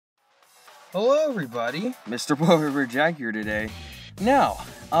Hello everybody, Mr. River Jack here today. Now,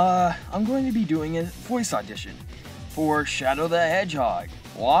 I'm going to be doing a voice audition for Shadow the Hedgehog.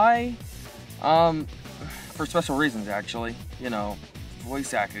 Why? For special reasons actually, you know,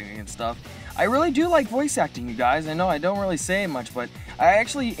 voice acting and stuff. I really do like voice acting, you guys. I know I don't really say it much, but I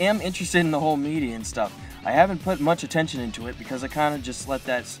actually am interested in the whole media and stuff. I haven't put much attention into it because I kind of just let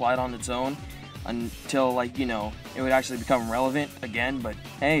that slide on its own until, like, you know, it would actually become relevant again. But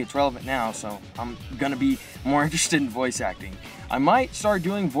hey, it's relevant now, so I'm gonna be more interested in voice acting. I might start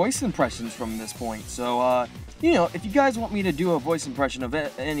doing voice impressions from this point, so you know, if you guys want me to do a voice impression of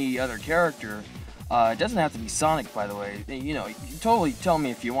any other character, it doesn't have to be Sonic, by the way. You know, you can totally tell me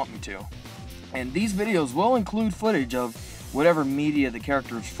if you want me to. And these videos will include footage of whatever media the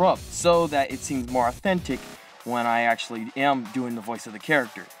character is from, so that it seems more authentic when I actually am doing the voice of the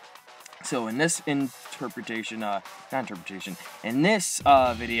character. So in this in this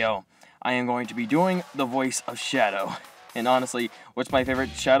video, I am going to be doing the voice of Shadow. And honestly, what's my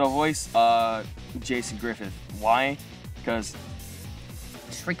favorite Shadow voice? Jason Griffith. Why? Because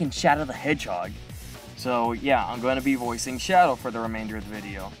it's freaking Shadow the Hedgehog. So yeah, I'm going to be voicing Shadow for the remainder of the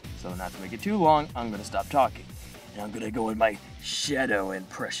video. So not to make it too long, I'm going to stop talking. And I'm going to go with my Shadow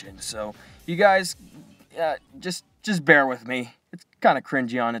impression. So you guys, just bear with me. It's kind of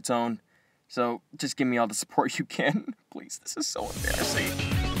cringy on its own. So just give me all the support you can. Please, this is so embarrassing.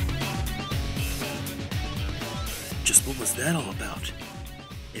 Just what was that all about?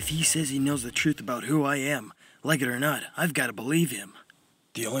 If he says he knows the truth about who I am, like it or not, I've got to believe him.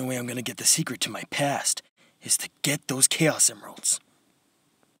 The only way I'm going to get the secret to my past is to get those Chaos Emeralds.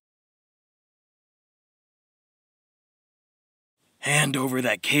 Hand over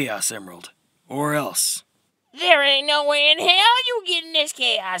that Chaos Emerald, or else. There ain't no way in hell you getting this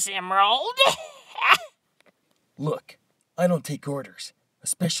Chaos Emerald. Look, I don't take orders,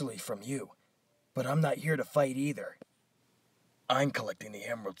 especially from you. But I'm not here to fight either. I'm collecting the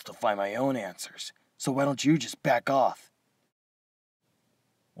emeralds to find my own answers, so why don't you just back off?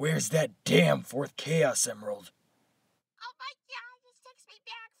 Where's that damn fourth Chaos Emerald? Oh my god, this takes me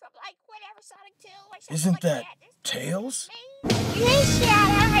back from like whatever Sonic 2 or something. Isn't like that Tails? Yes,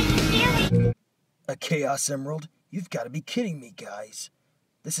 Shadow, are you serious? A Chaos Emerald? You've got to be kidding me, guys.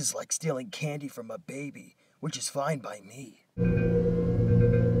 This is like stealing candy from a baby, which is fine by me.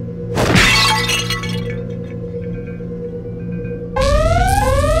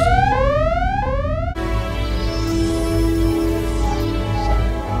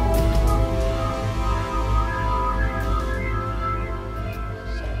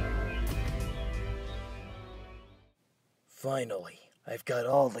 Finally, I've got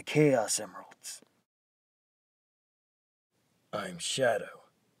all the Chaos Emeralds. I'm Shadow.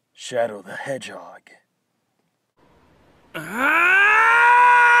 Shadow the Hedgehog. Ah!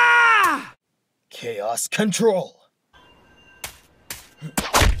 Chaos Control!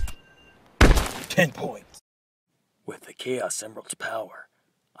 10 points. With the Chaos Emerald's power,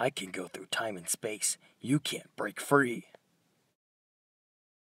 I can go through time and space. You can't break free.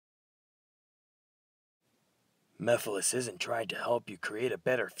 Mephiles isn't trying to help you create a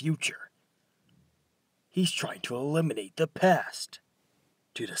better future. He's trying to eliminate the past.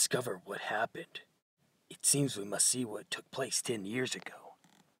 To discover what happened, it seems we must see what took place 10 years ago.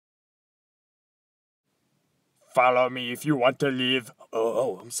 Follow me if you want to leave.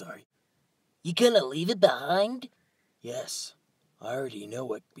 Oh, I'm sorry. You gonna leave it behind? Yes, I already know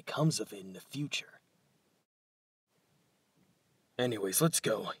what becomes of it in the future. Anyways, let's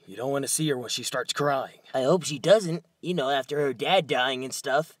go. You don't want to see her when she starts crying. I hope she doesn't. You know, after her dad dying and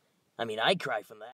stuff. I mean, I'd cry from that.